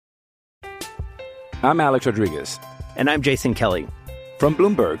I'm Alex Rodriguez. And I'm Jason Kelly. From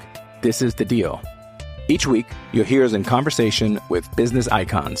Bloomberg, this is The Deal. Each week, you'll hear us in conversation with business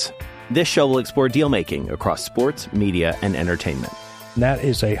icons. This show will explore deal-making across sports, media, and entertainment. That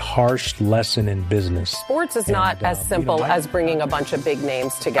is a harsh lesson in business. Sports is not as simple as bringing a bunch of big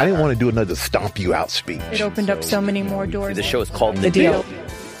names together. I didn't want to do another stomp you out speech. It opened up so many more doors. The show is called The Deal.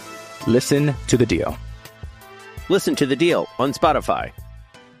 Listen to The Deal. Listen to The Deal on Spotify.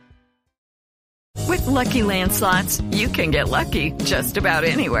 With Lucky Land Slots, you can get lucky just about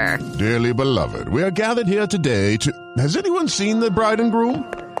anywhere. Dearly beloved, we are gathered here today to... Has anyone seen the bride and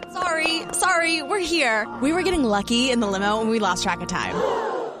groom? Sorry, we're here. We were getting lucky in the limo and we lost track of time.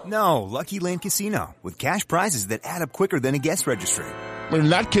 No, Lucky Land Casino, with cash prizes that add up quicker than a guest registry. In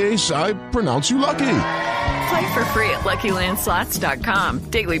that case, I pronounce you lucky. Play for free at LuckyLandSlots.com.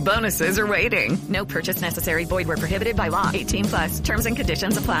 Daily bonuses are waiting. No purchase necessary. Void where prohibited by law. 18+. Terms and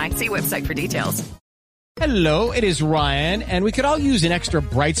conditions apply. See website for details. Hello, it is Ryan, and we could all use an extra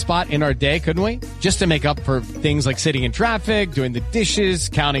bright spot in our day, couldn't we? Just to make up for things like sitting in traffic, doing the dishes,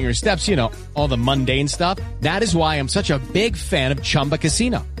 counting your steps, you know, all the mundane stuff. That is why I'm such a big fan of Chumba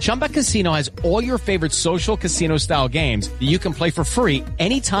Casino. Chumba Casino has all your favorite social casino-style games that you can play for free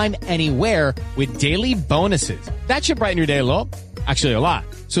anytime, anywhere with daily bonuses. That should brighten your day a little. Actually, a lot.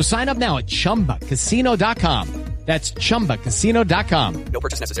 So sign up now at ChumbaCasino.com. That's ChumbaCasino.com. No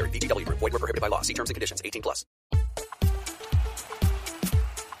purchase necessary. VGW Group. Void where prohibited by law. See terms and conditions. 18+.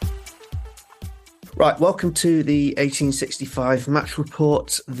 Right, welcome to the 1865 match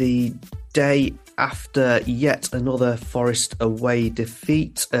report, the day after yet another Forest away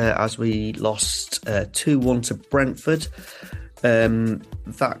defeat as we lost 2-1 to Brentford.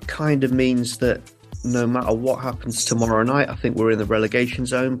 That kind of means that no matter what happens tomorrow night, I think we're in the relegation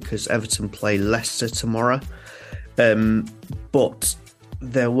zone because Everton play Leicester tomorrow. But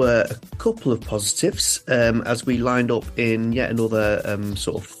there were a couple of positives as we lined up in yet another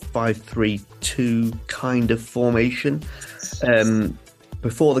sort of 5-3-2 kind of formation.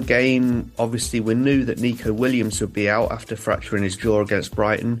 Before the game, obviously, we knew that Nico Williams would be out after fracturing his jaw against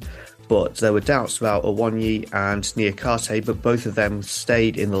Brighton, but there were doubts about Awoniyi and Niakate, but both of them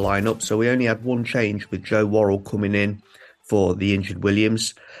stayed in the lineup. So we only had one change with Joe Worrell coming in for the injured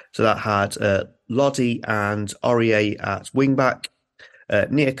Williams. So that had Lodi and Aurier at wing-back,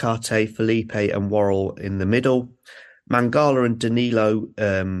 Niakate, Felipe and Worrell in the middle, Mangala and Danilo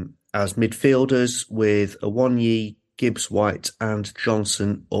as midfielders with Awoniyi, Gibbs-White and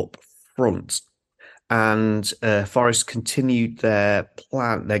Johnson up front. And Forest continued their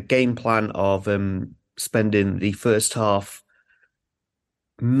game plan of spending the first half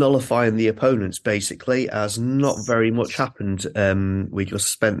nullifying the opponents, basically, as not very much happened. We just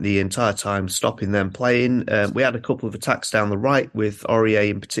spent the entire time stopping them playing. We had a couple of attacks down the right with Aurier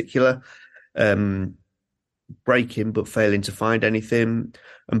in particular, breaking but failing to find anything.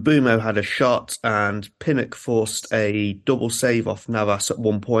 And Bumo had a shot and Pinnock forced a double save off Navas at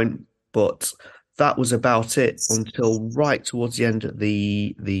one point, but that was about it until right towards the end of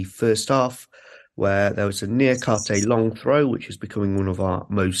the first half, where there was a Niakate long throw, which is becoming one of our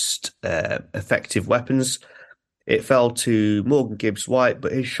most effective weapons. It fell to Morgan Gibbs-White,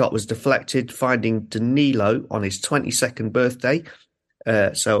 but his shot was deflected, finding Danilo on his 22nd birthday.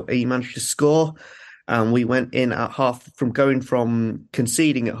 So he managed to score, and we went in at going from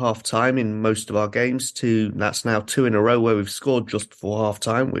conceding at half-time in most of our games to that's now 2 in a row where we've scored just before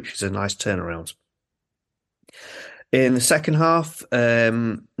half-time, which is a nice turnaround. In the second half,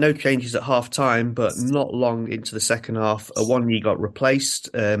 no changes at half-time, but not long into the second half, Awoniyi got replaced.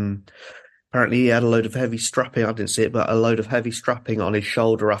 Apparently he had a load of heavy strapping, I didn't see it, but a load of heavy strapping on his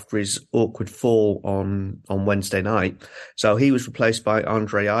shoulder after his awkward fall on Wednesday night. So he was replaced by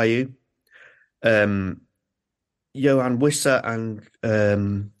Andre Ayew. Johan Wissa and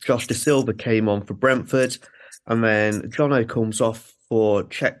Josh De Silva came on for Brentford, and then Jono comes off for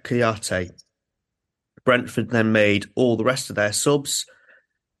Czech Kouyaté. Brentford then made all the rest of their subs,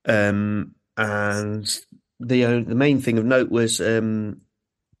 and the main thing of note was Ben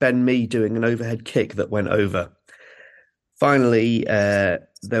Mee doing an overhead kick that went over. Finally, there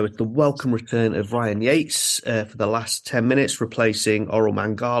was the welcome return of Ryan Yates for the last 10 minutes, replacing Oral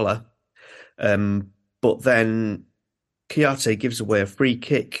Mangala. But then Kouyaté gives away a free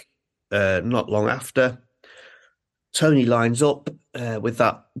kick not long after. Tony lines up with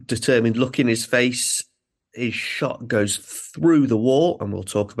that determined look in his face. His shot goes through the wall, and we'll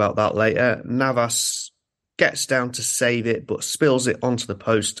talk about that later. Navas gets down to save it, but spills it onto the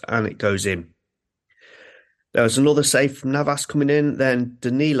post, and it goes in. There was another save from Navas coming in. Then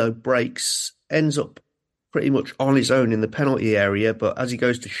Danilo breaks, ends up pretty much on his own in the penalty area, but as he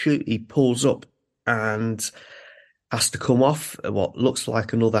goes to shoot, he pulls up and has to come off what looks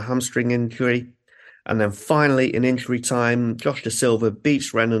like another hamstring injury. And then finally, in injury time, Josh Da Silva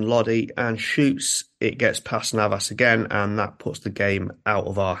beats Renan Lodi and shoots. It gets past Navas again, and that puts the game out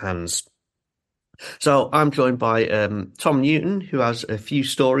of our hands. So I'm joined by Tom Newton, who has a few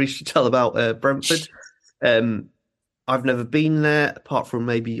stories to tell about Brentford. I've never been there, apart from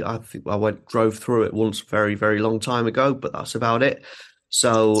maybe I think I drove through it once a very, very long time ago, but that's about it.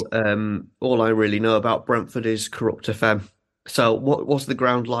 So all I really know about Brentford is Corrupt FM. So what was the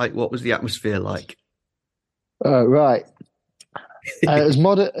ground like? What was the atmosphere like? Right. As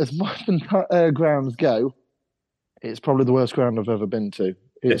modern grounds go, it's probably the worst ground I've ever been to.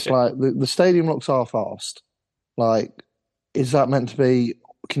 It's like the stadium looks half-arsed. Like, is that meant to be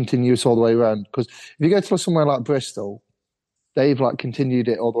continuous all the way around? Because if you go to somewhere like Bristol, they've like continued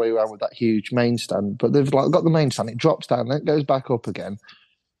it all the way around with that huge main stand. But they've like got the main stand, it drops down, then it goes back up again,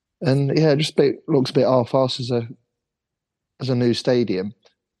 and yeah, looks a bit half-arsed as a new stadium.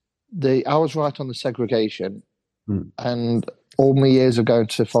 I was right on the segregation. And all my years of going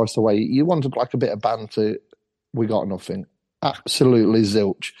to Forest Away, you wanted like a bit of banter. We got nothing. Absolutely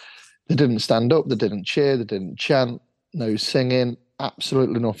zilch. They didn't stand up. They didn't cheer. They didn't chant. No singing.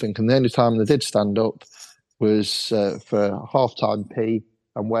 Absolutely nothing. And the only time they did stand up was for half-time pee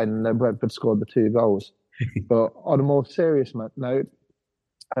and when Brentford scored the 2 goals. But on a more serious note,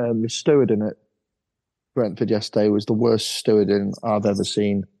 the stewarding at Brentford yesterday was the worst stewarding I've ever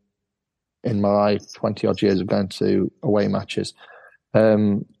seen in my 20-odd years of going to away matches. A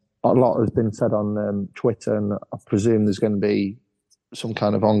lot has been said on Twitter, and I presume there's going to be some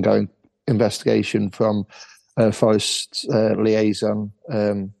kind of ongoing investigation from Forest's liaison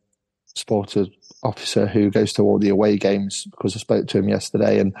supporter officer who goes to all the away games, because I spoke to him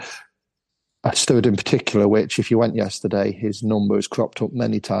yesterday, and a steward in particular, which if you went yesterday, his number has cropped up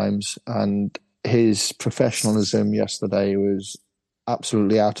many times, and his professionalism yesterday was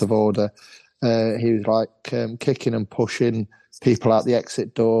absolutely out of order. He was like kicking and pushing people out the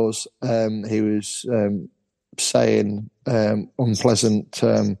exit doors. He was saying unpleasant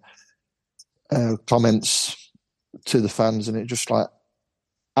comments to the fans, and it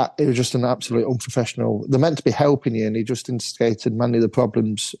was just an absolute unprofessional. They're meant to be helping you, and he just instigated many of the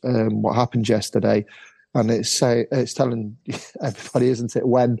problems. What happened yesterday, and it's telling everybody, isn't it,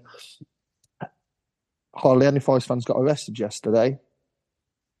 when hardly any Forest fans got arrested yesterday,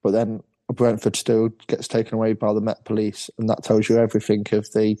 but then a Brentford steward gets taken away by the Met Police, and that tells you everything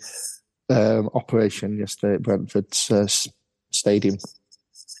of the operation yesterday at Brentford's stadium.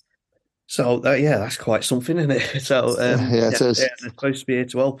 So that's quite something, isn't it? So it is. They're supposed to be here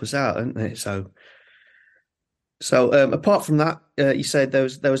to help us out, aren't they? So apart from that, you said there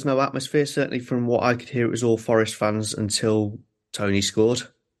was no atmosphere. Certainly, from what I could hear, it was all Forest fans until Tony scored.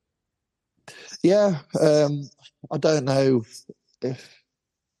 Yeah, I don't know if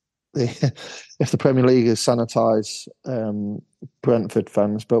the Premier League has sanitised Brentford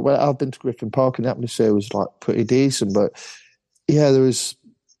fans, but I've been to Griffin Park and the atmosphere was like pretty decent. But yeah,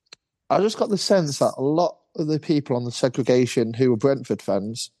 I just got the sense that a lot of the people on the segregation who were Brentford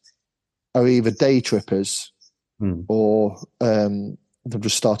fans are either day trippers or they've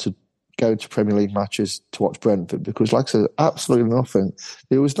just started going to Premier League matches to watch Brentford, because like I said, absolutely nothing.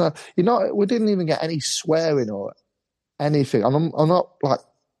 There was no, we didn't even get any swearing or anything. I'm not like,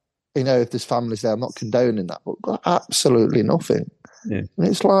 if there's families there, I'm not condoning that, but got absolutely nothing. Yeah. And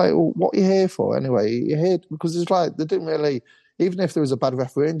it's like, well, what are you here for anyway? You're here because it's like they didn't really, even if there was a bad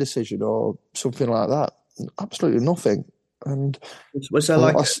refereeing decision or something like that, absolutely nothing. And was there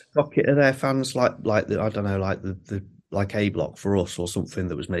like a pocket of their fans, like I don't know, like A Block for us or something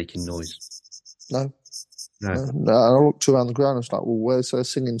that was making noise? No. I looked around the ground and was like, well, where's their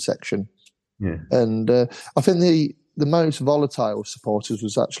singing section? Yeah. And I think the most volatile supporters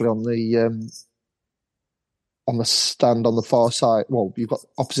was actually on the stand on the far side. Well, you've got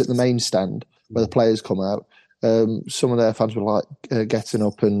opposite the main stand where the players come out. Some of their fans were like getting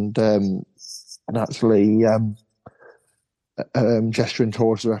up and actually gesturing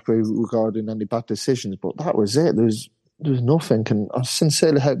towards the referee regarding any bad decisions. But that was it. There's nothing. And I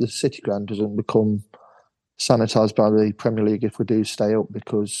sincerely hope the City Ground doesn't become sanitised by the Premier League if we do stay up,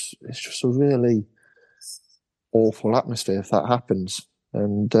 because it's just a really awful atmosphere if that happens.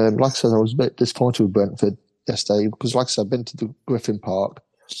 And like I said, I was a bit disappointed with Brentford yesterday because, like I said, I've been to the Griffin Park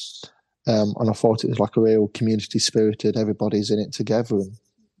and I thought it was like a real community spirited, everybody's in it together. And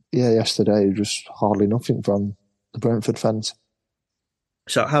yeah, yesterday just hardly nothing from the Brentford fans.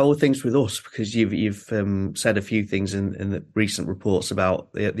 So how are things with us? Because you've said a few things in the recent reports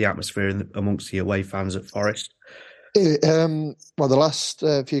about the atmosphere amongst the away fans at Forest. Well, the last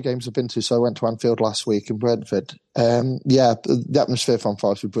few games I've been to, so I went to Anfield last week in Brentford. The atmosphere from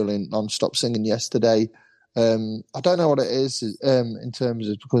Forest was brilliant. Non-stop singing yesterday. I don't know what it is in terms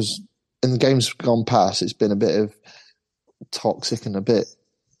of, because in the games gone past, it's been a bit of toxic and a bit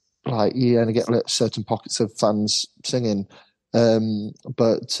like you only get certain pockets of fans singing.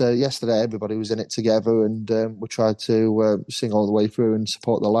 But yesterday everybody was in it together, and we tried to sing all the way through and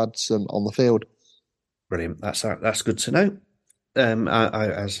support the lads on the field. Brilliant. That's good to know.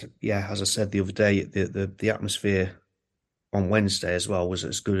 As I said the other day, the atmosphere on Wednesday as well was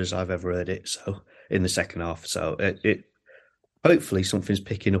as good as I've ever heard it. So in the second half, so it hopefully something's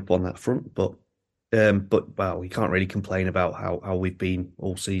picking up on that front. But we can't really complain about how we've been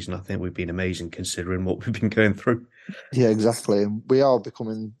all season. I think we've been amazing considering what we've been going through. Yeah, exactly. And we are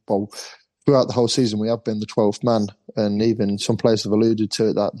becoming, throughout the whole season, we have been the 12th man. And even some players have alluded to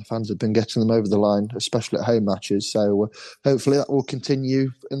it, that the fans have been getting them over the line, especially at home matches. So hopefully that will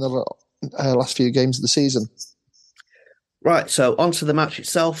continue in the last few games of the season. Right, so on to the match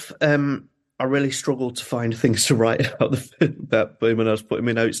itself. I really struggled to find things to write about when I was putting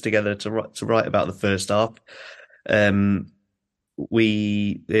my notes together to write about the first half.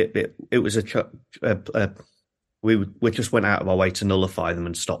 We just went out of our way to nullify them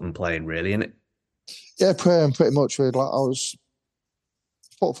and stop them playing, really, innit? Yeah, pretty much. I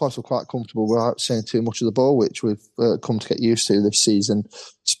thought Forest were quite comfortable without seeing too much of the ball, which we've come to get used to this season,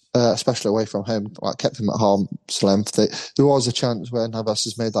 especially away from home. Kept them at arm's length. There was a chance where Navas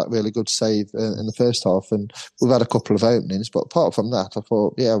has made that really good save in the first half, and we've had a couple of openings. But apart from that, I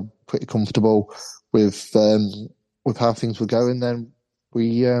thought, pretty comfortable with how things were going. Then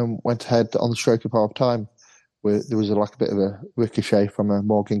we went ahead on the stroke of half time. There was a bit of a ricochet from a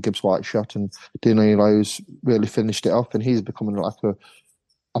Morgan Gibbs-White shot, and Danilo's really finished it off, and he's becoming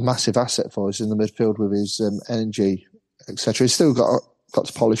a massive asset for us in the midfield with his energy, etc. He's still got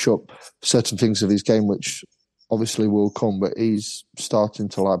to polish up certain things of his game, which obviously will come, but he's starting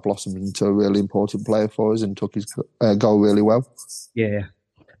to blossom into a really important player for us and took his goal really well. Yeah,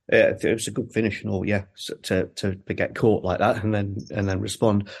 it was a good finish and all. Yeah, to get caught like that and then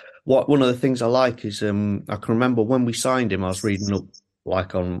respond. One of the things I like is I can remember when we signed him, I was reading up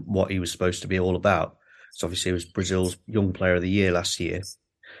on what he was supposed to be all about. So obviously he was Brazil's Young Player of the Year last year,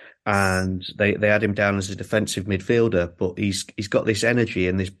 and they had him down as a defensive midfielder, but he's got this energy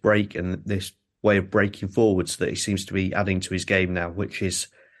and this break and this way of breaking forwards that he seems to be adding to his game now, which is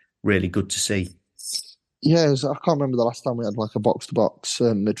really good to see. Yeah, I can't remember the last time we had a box-to-box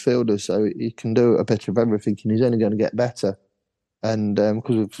midfielder, so he can do a bit of everything, and he's only going to get better. And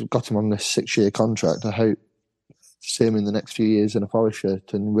because we've got him on this 6-year contract, I hope to see him in the next few years in a Forest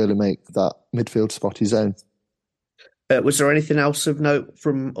shirt and really make that midfield spot his own. Was there anything else of note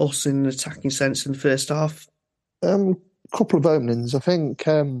from us in an attacking sense in the first half? A couple of openings. I think,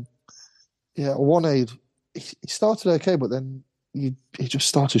 one he started okay, but then he just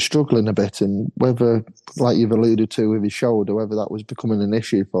started struggling a bit, and whether, like you've alluded to with his shoulder, whether that was becoming an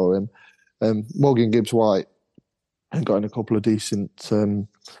issue for him. Morgan Gibbs-White and got in a couple of decent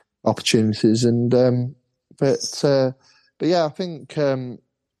opportunities, but I think on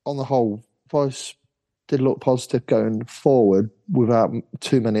the whole, Forest did look positive going forward without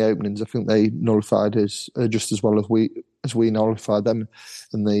too many openings. I think they nullified us just as well as we nullified them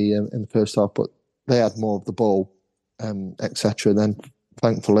in the first half, but they had more of the ball, etc. Then,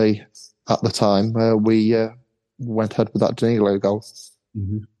 thankfully, at the time we went ahead with that Danilo goal,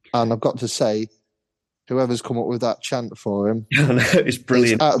 and I've got to say, whoever's come up with that chant for him, it's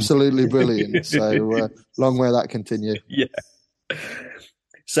brilliant. It's absolutely brilliant. So long may that continue. Yeah.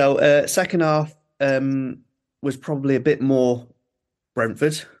 So second half was probably a bit more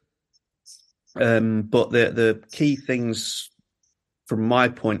Brentford, but the key things from my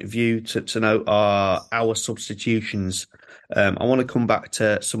point of view to note are our substitutions. I want to come back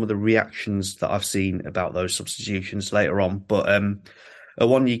to some of the reactions that I've seen about those substitutions later on, but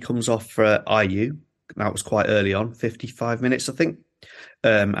Awoniyi comes off for IU. That was quite early on, 55 minutes, I think.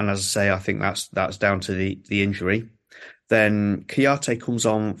 And as I say, I think that's down to the injury. Then Kouyaté comes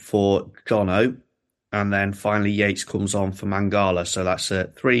on for Jono, and then finally Yates comes on for Mangala. So that's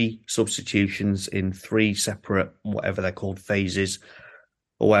 3 substitutions in 3 separate, whatever they're called, phases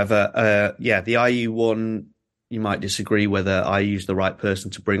or whatever. The IU one, you might disagree whether IU's the right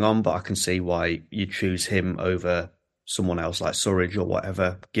person to bring on, but I can see why you choose him over someone else like Surridge or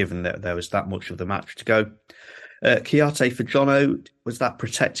whatever, given that there was that much of the match to go. Kouyaté for Jono, was that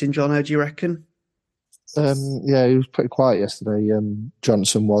protecting Jono, do you reckon? He was pretty quiet yesterday,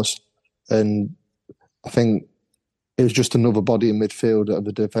 Johnson was. And I think it was just another body in midfield of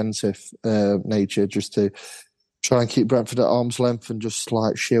a defensive nature, just to try and keep Brentford at arm's length and just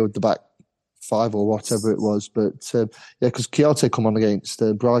like shield the back five or whatever it was. But because Kyoto come on against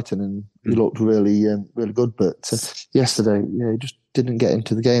Brighton and he looked really good. But yesterday, he just didn't get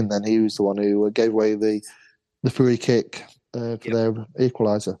into the game. Then he was the one who gave away the free kick for their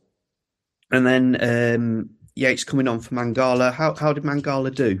equaliser. And then Yates coming on for Mangala. How did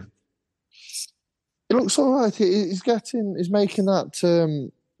Mangala do? It looks all right. He's making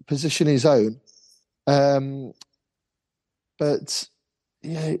that position his own. But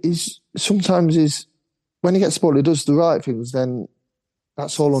sometimes when he gets the ball, he does the right things. Then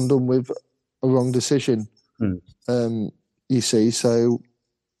that's all undone with a wrong decision. You see, so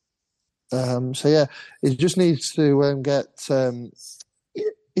he just needs to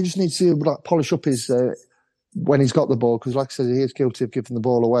he just needs to polish up his when he's got the ball, because, like I said, he is guilty of giving the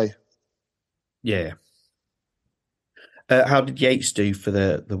ball away. Yeah. How did Yates do for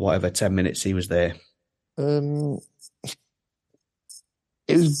the whatever 10 minutes he was there? It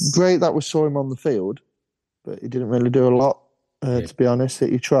was great that we saw him on the field, but he didn't really do a lot, to be honest.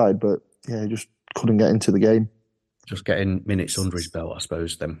 He tried, but he just couldn't get into the game. Just getting minutes under his belt, I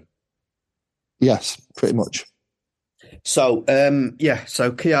suppose, then. Yes, pretty much. So,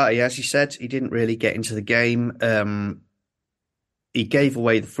 so Kouyaté, as you said, he didn't really get into the game. He gave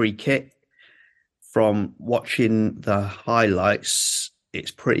away the free kick. From watching the highlights,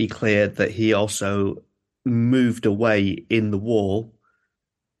 it's pretty clear that he also moved away in the wall,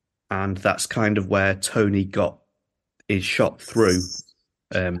 and that's kind of where Tony got his shot through.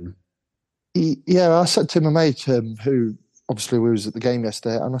 I said to my mate, who obviously was at the game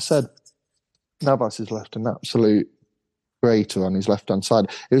yesterday, and I said, Navas has left an absolute crater on his left-hand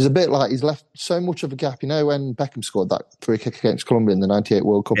side. It was a bit like he's left so much of a gap. You know, when Beckham scored that free kick against Colombia in the 98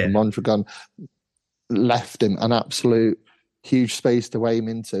 World Cup and Mondragon left him an absolute huge space to aim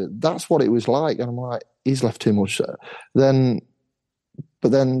into. That's what it was like. And I'm like, he's left too much.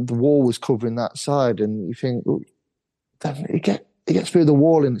 But then the wall was covering that side, and you think, then it gets through the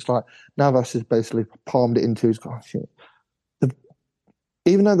wall, and it's like Navas has basically palmed it into his goal.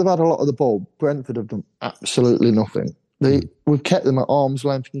 Even though they've had a lot of the ball, Brentford have done absolutely nothing. We've kept them at arm's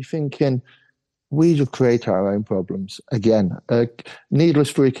length, and you're thinking, we just create our own problems again. Needless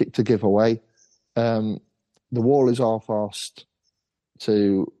free kick to give away. The wall is half-arsed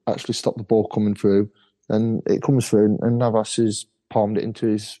to actually stop the ball coming through, and it comes through, and Navas has palmed it into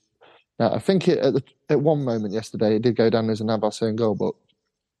his. Now, I think at one moment yesterday it did go down as a Navas own goal, but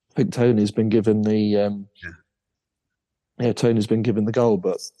I think Tony's been given the Tony's been given the goal.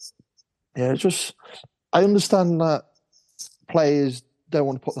 But it's just, I understand that players don't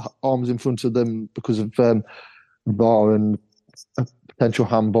want to put the arms in front of them because of VAR and a potential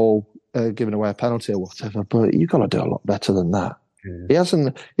handball. Giving away a penalty or whatever, but you've got to do a lot better than that. Yeah.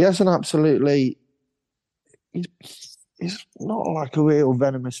 He hasn't absolutely. He's not like a real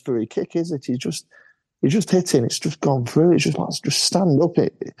venomous free kick, is it? He's just hitting. It's just gone through. It's just stand up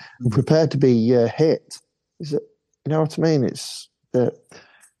it and prepare to be hit. Is it? You know what I mean? It's no.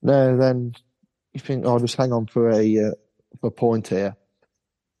 Then you think, just hang on for a point here,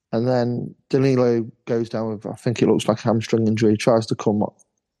 and then Danilo goes down with, I think it looks like a hamstring injury. He tries to come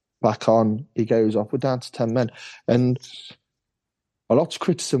back on, he goes off. We're down to 10 men. And a lot of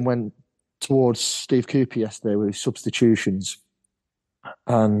criticism went towards Steve Cooper yesterday with his substitutions.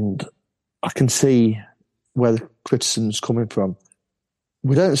 And I can see where the criticism's coming from.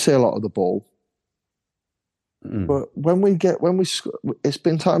 We don't see a lot of the ball. But it's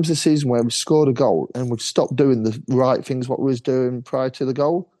been times this season where we've scored a goal and we've stopped doing the right things, what we was doing prior to the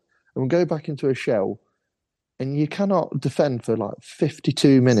goal. And we go back into a shell. And you cannot defend for like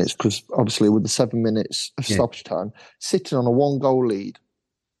 52 minutes, because obviously with the 7 minutes of stoppage time, sitting on a 1-goal lead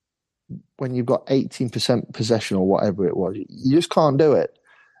when you've got 18% possession or whatever it was, you just can't do it.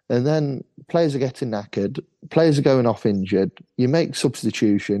 And then players are getting knackered, players are going off injured, you make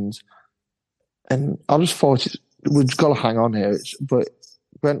substitutions, and I just thought we've got to hang on here. But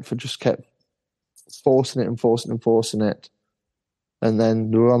Brentford just kept forcing it. And then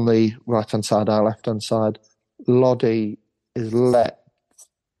they were on the right-hand side, our left-hand side. Lodi is let,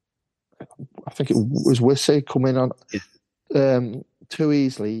 I think it was Wissy coming on too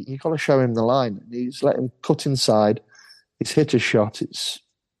easily. You've got to show him the line. He's let him cut inside. He's hit a shot.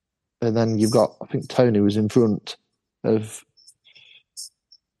 And then you've got, I think Tony was in front of.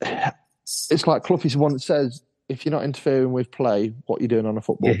 It's like Cloughie's one that says, if you're not interfering with play, what you're doing on a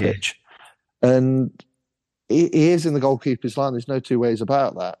football pitch. And he is in the goalkeeper's line. There's no two ways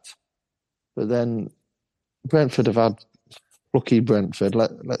about that. But then Brentford have had lucky Brentford.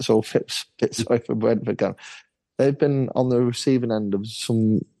 Let's all fit sorry for Brentford. They've been on the receiving end of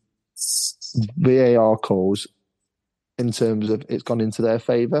some VAR calls in terms of it's gone into their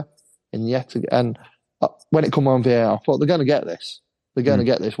favour. And yet again, when it come on VAR, I thought they're going to get this. They're going to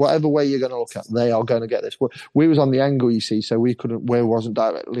get this. Whatever way you're going to look at, they are going to get this. We was on the angle, you see, so we wasn't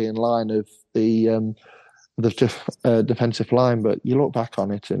directly in line of the defensive line. But you look back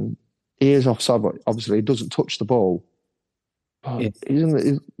on it, and he is offside. But obviously, he doesn't touch the ball. But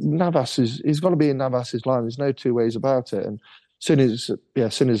Navas he's got to be in Navas's line. There's no two ways about it. And as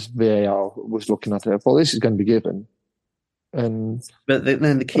soon as VAR was looking at it, I thought this is going to be given. But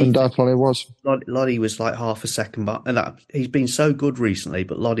then the key thing was Loddy was like half a second, and he's been so good recently.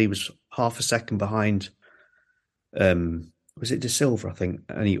 But Loddy was half a second behind. Was it De Silva? I think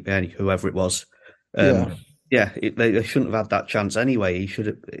whoever it was. They shouldn't have had that chance anyway. He should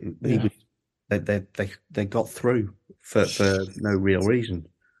have. They got through for no real reason.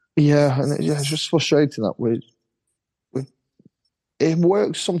 Yeah, and it's just frustrating that it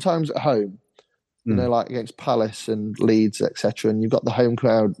works sometimes at home. You know, like against Palace and Leeds, etc., and you've got the home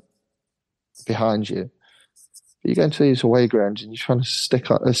crowd behind you. But you go into these away grounds and you're trying to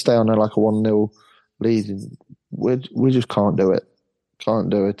stay on like a 1-0 lead, and we just can't do it. Can't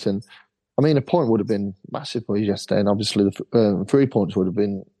do it. And I mean, a point would have been massive for you yesterday, and obviously the 3 points would have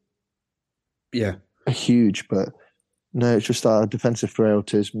been huge. But no, it's just our defensive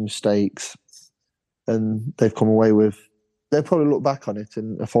frailties, mistakes, and they've come away with. They'll probably look back on it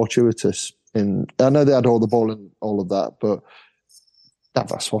and are fortuitous. I know they had all the ball and all of that, but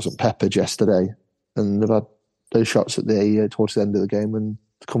Navas wasn't peppered yesterday, and they've had those shots at towards the end of the game and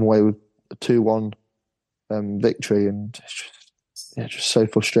to come away with a 2-1 victory, and it's just so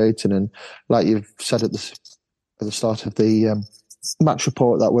frustrating. And like you've said at the start of the match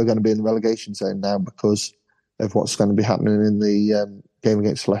report, that we're going to be in the relegation zone now because of what's going to be happening in the game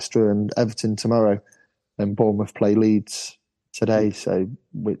against Leicester and Everton tomorrow, and Bournemouth play Leeds today, so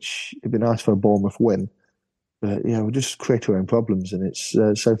which it'd be nice for a Bournemouth win, but we just create our own problems, and it's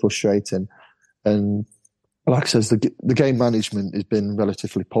so frustrating. And like I says, the game management has been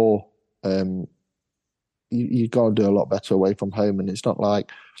relatively poor. You've got to do a lot better away from home, and it's not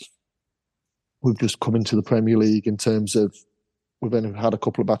like we've just come into the Premier League in terms of we've only had a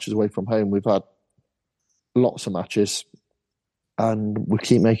couple of matches away from home. We've had lots of matches, and we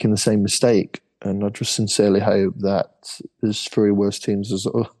keep making the same mistake. And I just sincerely hope that there's 3 worse teams as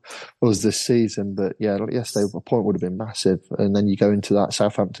us this season. But yesterday a point would have been massive. And then you go into that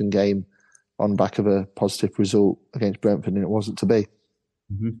Southampton game on the back of a positive result against Brentford, and it wasn't to be.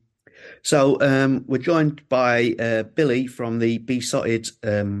 Mm-hmm. So we're joined by Billy from the Besotted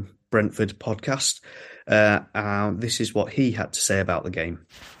Brentford podcast. This is what he had to say about the game.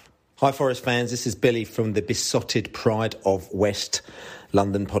 Hi, Forest fans. This is Billy from the Besotted Pride of West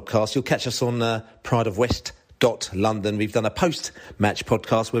London podcast. You'll catch us on prideofwest.london. We've done a post-match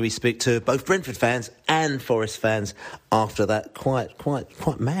podcast where we speak to both Brentford fans and Forest fans after that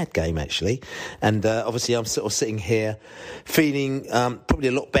quite mad game, actually. And obviously I'm sort of sitting here feeling probably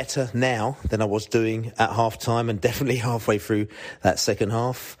a lot better now than I was doing at half-time, and definitely halfway through that second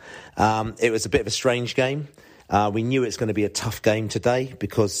half. It was a bit of a strange game. We knew it's going to be a tough game today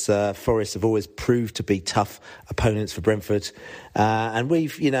because Forest have always proved to be tough opponents for Brentford. And we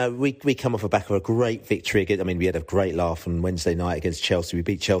come off the back of a great victory. We had a great laugh on Wednesday night against Chelsea. We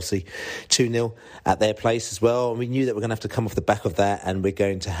beat Chelsea 2-0 at their place as well. And we knew that we're going to have to come off the back of that, and we're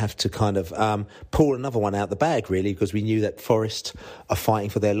going to have to kind of pull another one out the bag, really, because we knew that Forest are fighting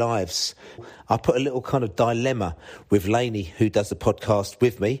for their lives. I put a little kind of dilemma with Laney, who does the podcast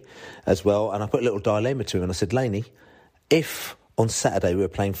with me as well, and I put a little dilemma to him, and I said, Laney, if on Saturday we were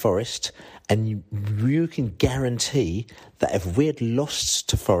playing Forest and you can guarantee that if we had lost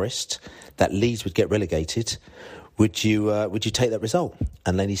to Forest, that Leeds would get relegated, would you take that result?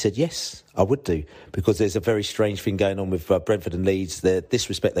 And Laney said, yes, I would do, because there's a very strange thing going on with Brentford and Leeds. The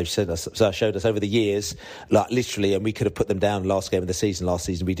disrespect they've showed us over the years, like literally, and we could have put them down last game of the season last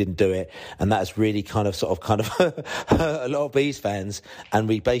season. We didn't do it, and that has really kind of hurt a lot of Bees fans, and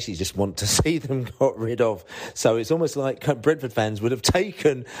we basically just want to see them got rid of. So it's almost like Brentford fans would have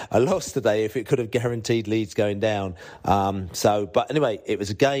taken a loss today if it could have guaranteed Leeds going down. But anyway, it was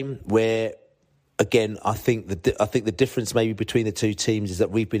a game where, again, I think the difference maybe between the two teams is that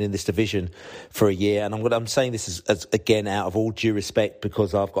we've been in this division for a year, and I'm saying this as again out of all due respect,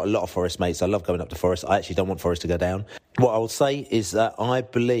 because I've got a lot of Forest mates. I love going up to Forest. I actually don't want Forest to go down. What I will say is that I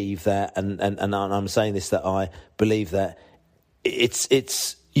believe that, and I'm saying this, that I believe that it's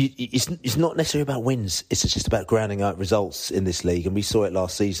not necessarily about wins. It's just about grounding out results in this league. And we saw it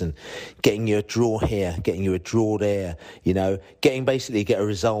last season, getting you a draw here, getting you a draw there, get a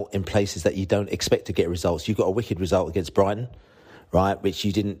result in places that you don't expect to get results. You got a wicked result against Brighton, right? Which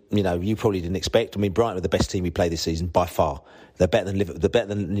you didn't, you probably didn't expect. I mean, Brighton were the best team we played this season by far. They're better than Liverpool. They're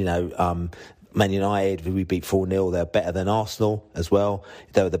better than Man United, who we beat 4-0. They're better than Arsenal as well.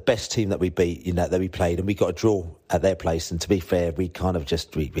 They were the best team that we beat, that we played, and we got a draw at their place. And to be fair, we kind of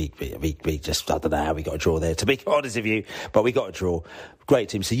just, we just, I don't know how we got a draw there, to be honest with you, but we got a draw. Great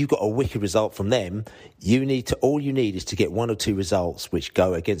team. So you got a wicked result from them. All you need is to get one or two results which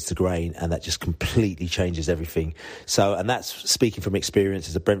go against the grain, and that just completely changes everything. So, and that's speaking from experience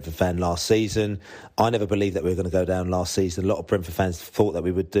as a Brentford fan last season. I never believed that we were going to go down last season. A lot of Brentford fans thought that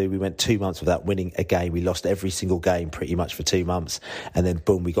we would do. We went 2 months without winning a game. We lost every single game pretty much for 2 months. And then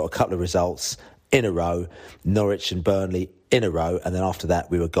boom, we got a couple of results in a row, Norwich and Burnley in a row, and then after that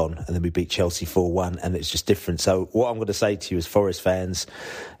we were gone, and then we beat Chelsea 4-1, and it's just different. So what I'm going to say to you as Forest fans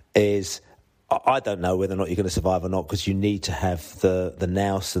is, I don't know whether or not you're going to survive or not, because you need to have the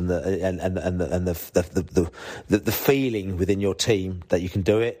nous and the feeling within your team that you can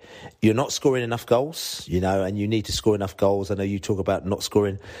do it. You're not scoring enough goals, and you need to score enough goals. I know you talk about not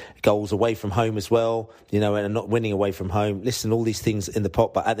scoring goals away from home as well, and not winning away from home. Listen, all these things in the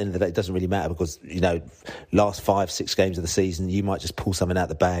pot, but at the end of the day, it doesn't really matter, because last 5-6 games of the season, you might just pull something out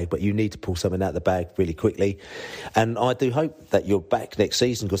the bag, but you need to pull something out the bag really quickly. And I do hope that you're back next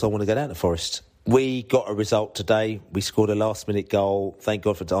season, because I want to go down to Forest. We got a result today. We scored a last-minute goal. Thank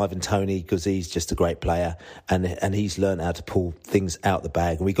God for Ivan Toney, because he's just a great player, and he's learned how to pull things out the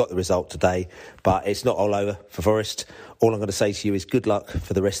bag. And we got the result today, but it's not all over for Forest. All I'm going to say to you is good luck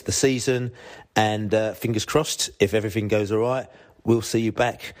for the rest of the season, and fingers crossed, if everything goes all right, we'll see you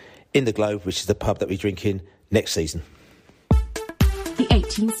back in the Globe, which is the pub that we drink in, next season. The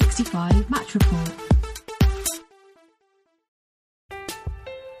 1865 Match Report.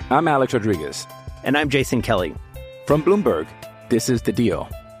 I'm Alex Rodriguez. And I'm Jason Kelly. From Bloomberg, this is The Deal.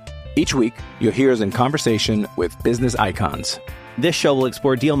 Each week, you'll hear us in conversation with business icons. This show will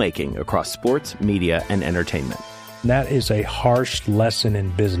explore deal-making across sports, media, and entertainment. That is a harsh lesson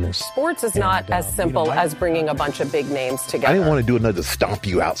in business. Sports is not as simple as bringing a bunch of big names together. I didn't want to do another stomp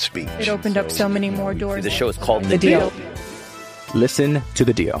you out speech. It opened up so many more doors. The show is called The Deal. Listen to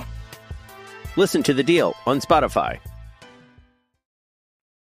The Deal. Listen to The Deal on Spotify.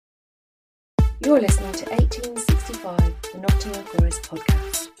 You're listening to 1865, the Nottingham Forest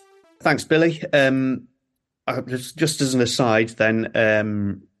podcast. Thanks, Billy. Just as an aside,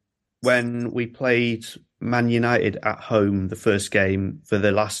 then, when we played Man United at home, the first game, for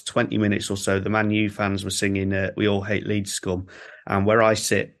the last 20 minutes or so, the Man U fans were singing "We All Hate Leeds Scum," and where I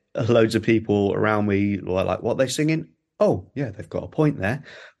sit, loads of people around me were like, "What are they singing?" Oh, yeah, they've got a point there.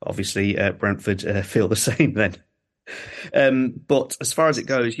 Obviously, Brentford feel the same then. But as far as it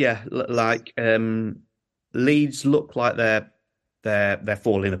goes, Leeds look like they're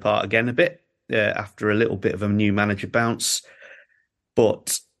falling apart again a bit after a little bit of a new manager bounce.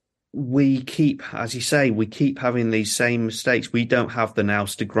 But we keep, as you say, having these same mistakes. We don't have the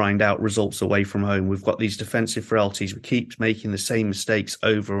nous to grind out results away from home. We've got these defensive frailties. We keep making the same mistakes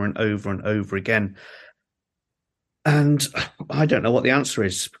over and over and over again. And I don't know what the answer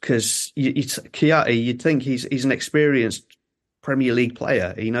is, because Chiati, you'd think he's an experienced Premier League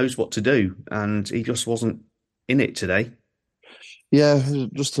player. He knows what to do, and he just wasn't in it today. Yeah,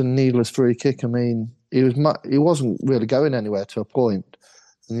 just a needless free kick. I mean, he wasn't really going anywhere to a point,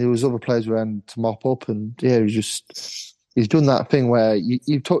 and there was other players around to mop up. And yeah, he's done that thing where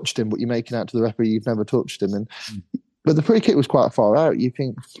you've touched him, but you're making out to the referee you've never touched him. But the free kick was quite far out. You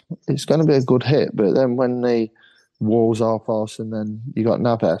think it's going to be a good hit, but then when the walls are fast, and then you got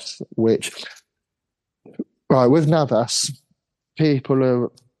Navas, with Navas, people have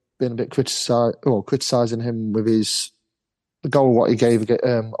been a bit criticising him with the goal what he gave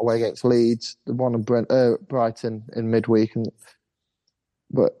away against Leeds, the one of Brighton in midweek.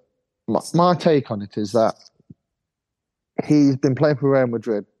 But my take on it is that he's been playing for Real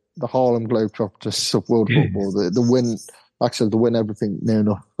Madrid, the Harlem Globetrotters of world football, the win, like I said, the win everything near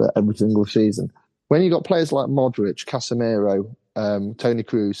enough for every single season. When you got players like Modric, Casemiro, Toni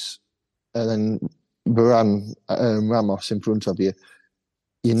Kroos, and then Varane, Ramos in front of you,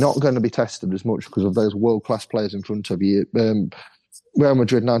 you're not going to be tested as much because of those world-class players in front of you. Real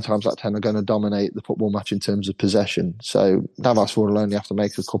Madrid, 9 times out of 10, are going to dominate the football match in terms of possession. So Navas will only have to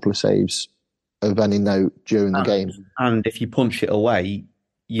make a couple of saves of any note during the game. And if you punch it away,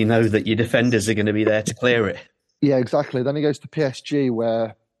 you know that your defenders are going to be there to clear it. Yeah, exactly. Then he goes to PSG,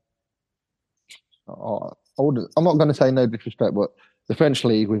 where I'm not going to say no disrespect, but the French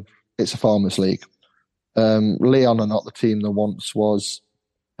league, it's a farmers' league. Lyon are not the team that once was.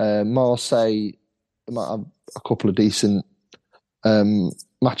 Marseille might have a couple of decent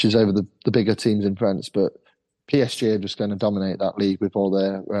matches over the bigger teams in France, but PSG are just going to dominate that league with all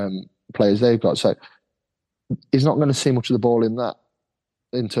their players they've got. So he's not going to see much of the ball in that,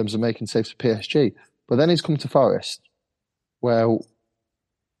 in terms of making saves for PSG. But then he's come to Forest, where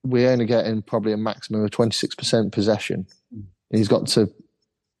we're only getting probably a maximum of 26% possession. And he's got to,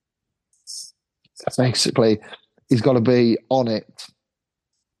 basically, he's got to be on it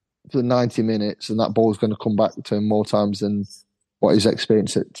for 90 minutes, and that ball's going to come back to him more times than what his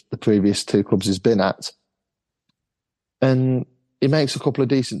experience at the previous two clubs has been at. And he makes a couple of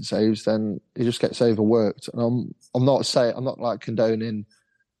decent saves, then he just gets overworked. And I'm not like condoning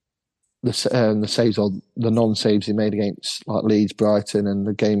the saves or the non-saves he made against like Leeds, Brighton, and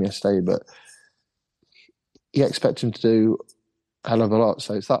the game yesterday, but you expect him to do a hell of a lot.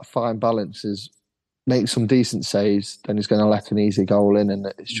 So it's that fine balance: is make some decent saves, then he's going to let an easy goal in,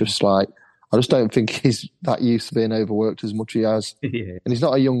 and it's just like, I just don't think he's that used to being overworked as much as he has. Yeah. And he's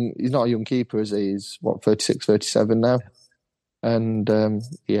not a young keeper, is he? He's 36, 37 now. And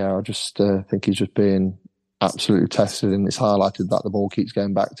I just think he's just being absolutely tested, and it's highlighted that the ball keeps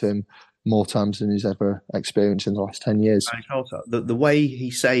going back to him more times than he's ever experienced in the last 10 years. And also, the way he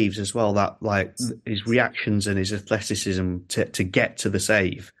saves as well, that like his reactions and his athleticism to get to the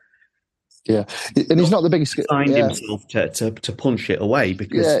save. Yeah, and he's not the biggest. Signed himself to punch it away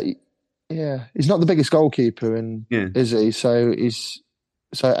because he's not the biggest goalkeeper, is he? So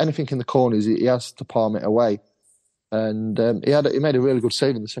anything in the corners, he has to palm it away. And he made a really good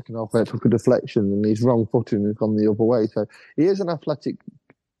save in the second half where it took a deflection and he's wrong footed and gone the other way. So he is an athletic,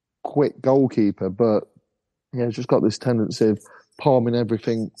 quick goalkeeper, but he's just got this tendency of palming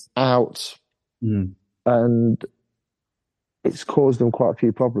everything out, and it's caused him quite a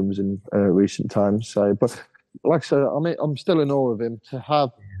few problems in recent times. So, but like I said, I mean, I'm still in awe of him. To have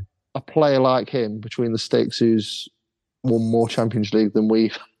a player like him between the sticks who's won more Champions League than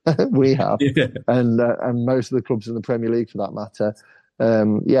we have, and most of the clubs in the Premier League for that matter.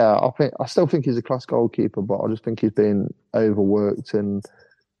 I still think he's a class goalkeeper, but I just think he's been overworked, and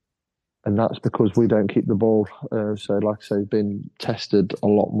that's because we don't keep the ball. So, like I say, he's been tested a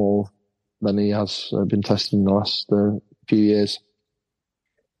lot more than he has been tested in the last few years.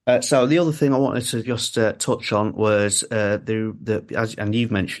 So the other thing I wanted to just touch on was and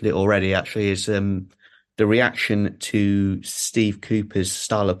you've mentioned it already, actually, is the reaction to Steve Cooper's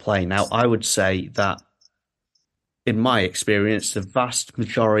style of play. Now, I would say that, in my experience, the vast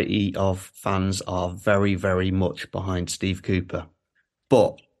majority of fans are very, very much behind Steve Cooper.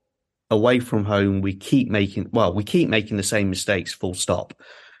 But away from home, we keep making the same mistakes, full stop.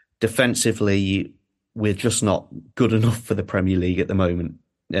 Defensively, we're just not good enough for the Premier League at the moment.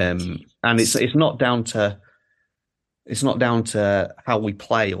 And it's not down to how we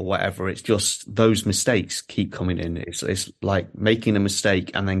play or whatever. It's just those mistakes keep coming in. It's like making a mistake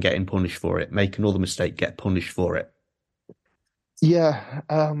and then getting punished for it. Make another mistake, get punished for it. Yeah.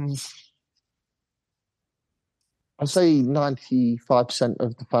 I'd say 95%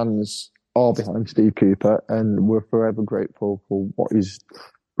 of the fans are behind Steve Cooper, and we're forever grateful for what he's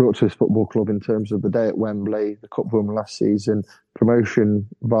brought to his football club in terms of the day at Wembley, the cup run last season, promotion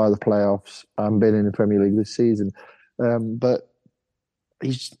via the playoffs, and being in the Premier League this season. But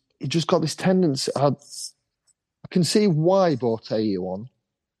he just got this tendency. I can see why he brought AU on,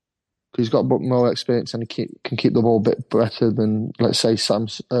 because he's got more experience and he can keep the ball a bit better than, let's say, Sam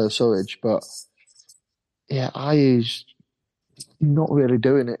Surridge. But yeah, AU's not really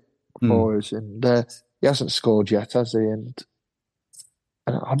doing it for us, and he hasn't scored yet, has he? And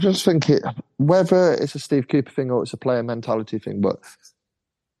I just think whether it's a Steve Cooper thing or it's a player mentality thing, but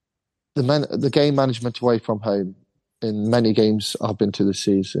the game management away from home in many games I've been to this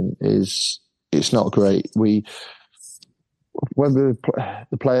season it's not great. Whether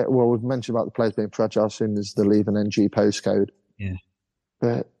the player, well, we've mentioned about the players being fragile as soon as they leave an NG postcode. Yeah,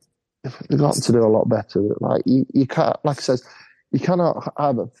 but they've got to do a lot better. Like you can't, like I says, you cannot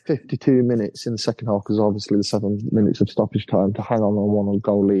have 52 minutes in the second half, because obviously the 7 minutes of stoppage time, to hang on a 1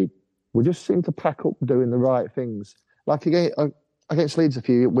 goal lead. We just seem to pack up doing the right things. Like against Leeds a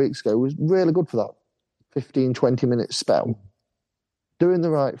few weeks ago, was really good for that 15, 20 minute spell. Doing the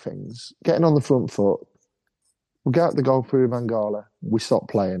right things, getting on the front foot. We get the goal through Mangala, we stopped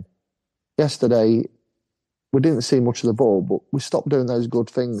playing. Yesterday, we didn't see much of the ball, but we stopped doing those good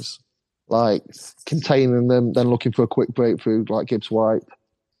things, like containing them, then looking for a quick breakthrough like Gibbs-White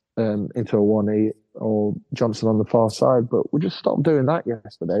into a 1-8 or Johnson on the far side. But we just stopped doing that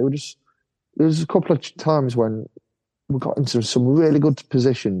yesterday. There was a couple of times when we got into some really good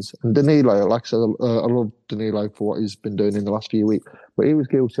positions. And Danilo, like I said, I love Danilo for what he's been doing in the last few weeks, but he was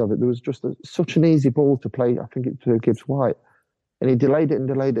guilty of it. There was just such an easy ball to play, I think it's to Gibbs-White. And he delayed it and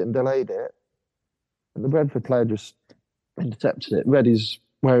delayed it and delayed it. And the Brentford player just intercepted it, read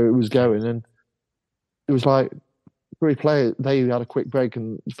where it was going, and it was like 3 players. They had a quick break,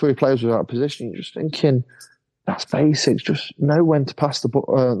 and 3 players were out of position. You're just thinking, that's basics. Just know when to pass the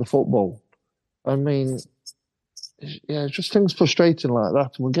football. I mean, yeah, just things frustrating like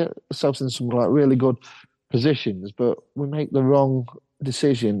that, and we get ourselves in some like really good positions, but we make the wrong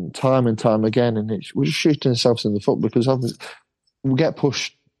decision time and time again, and we're just shooting ourselves in the foot because we get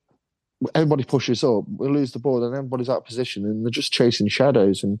pushed. Everybody pushes up, we lose the ball, and everybody's out of position, and they're just chasing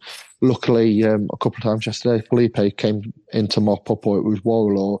shadows. And luckily, a couple of times yesterday, Felipe came in to mop up, or it was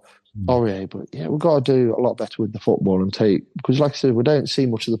Wall or Aurier. But yeah, we've got to do a lot better with the football and because, like I said, we don't see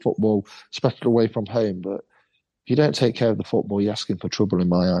much of the football, especially away from home. But if you don't take care of the football, you're asking for trouble in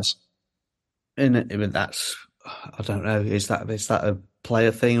my eyes. And that's, I don't know, is that a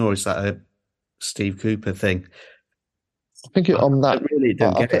player thing or is that a Steve Cooper thing? I think on that, I really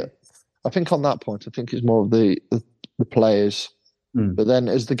don't get it. I think on that point, I think it's more of the players. But then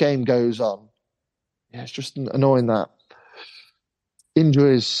as the game goes on, yeah, it's just annoying that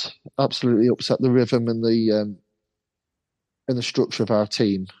injuries absolutely upset the rhythm and the structure of our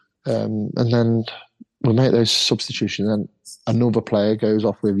team. And then we make those substitutions, and another player goes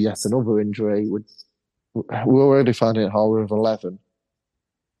off with yet another injury. We're already finding it hard with 11.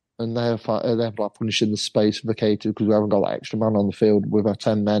 And they're like punishing the space vacated because we haven't got that extra man on the field with our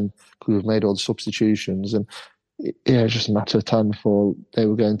 10 men because we've made all the substitutions. And yeah, it's just a matter of time before they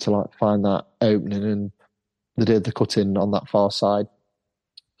were going to like find that opening, and they did the cut in on that far side.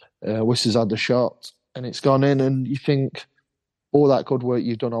 Wissers had the shot and it's gone in, and you think all that good work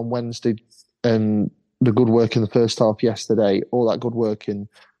you've done on Wednesday and the good work in the first half yesterday, all that good work in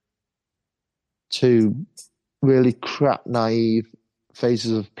 2 really crap, naive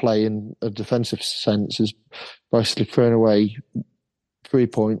phases of play in a defensive sense is basically thrown away 3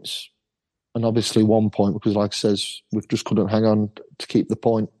 points and obviously 1 point because, like I says, we just couldn't hang on to keep the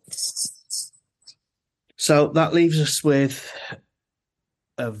point. So that leaves us with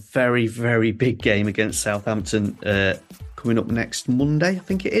a very, very big game against Southampton coming up next Monday, I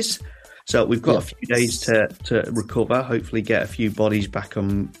think it is. So we've got a few days to recover, hopefully get a few bodies back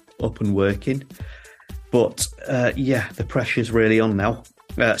up and working. But the pressure's really on now.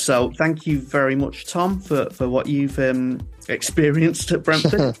 So thank you very much, Tom, for what you've experienced at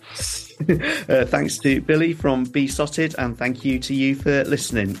Brentford. Thanks to Billy from Besotted, and thank you to you for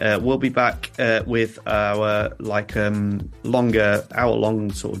listening. We'll be back with our longer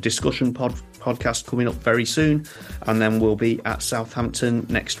hour-long sort of discussion podcast coming up very soon, and then we'll be at Southampton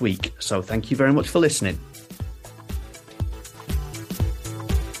next week. So thank you very much for listening.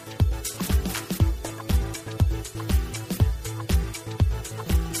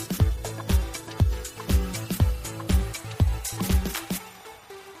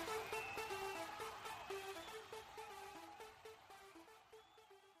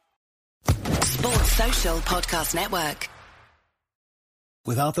 Podcast Network.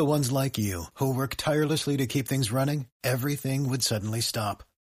 Without the ones like you, who work tirelessly to keep things running, everything would suddenly stop.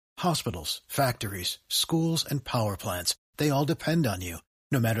 Hospitals, factories, schools, and power plants, they all depend on you.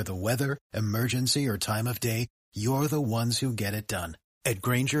 No matter the weather, emergency, or time of day, you're the ones who get it done. At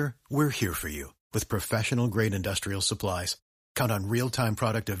Grainger, we're here for you with professional-grade industrial supplies. Count on real-time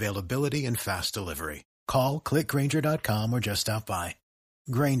product availability and fast delivery. Call, click Grainger.com, or just stop by.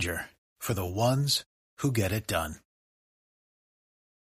 Grainger, for the ones who get it done.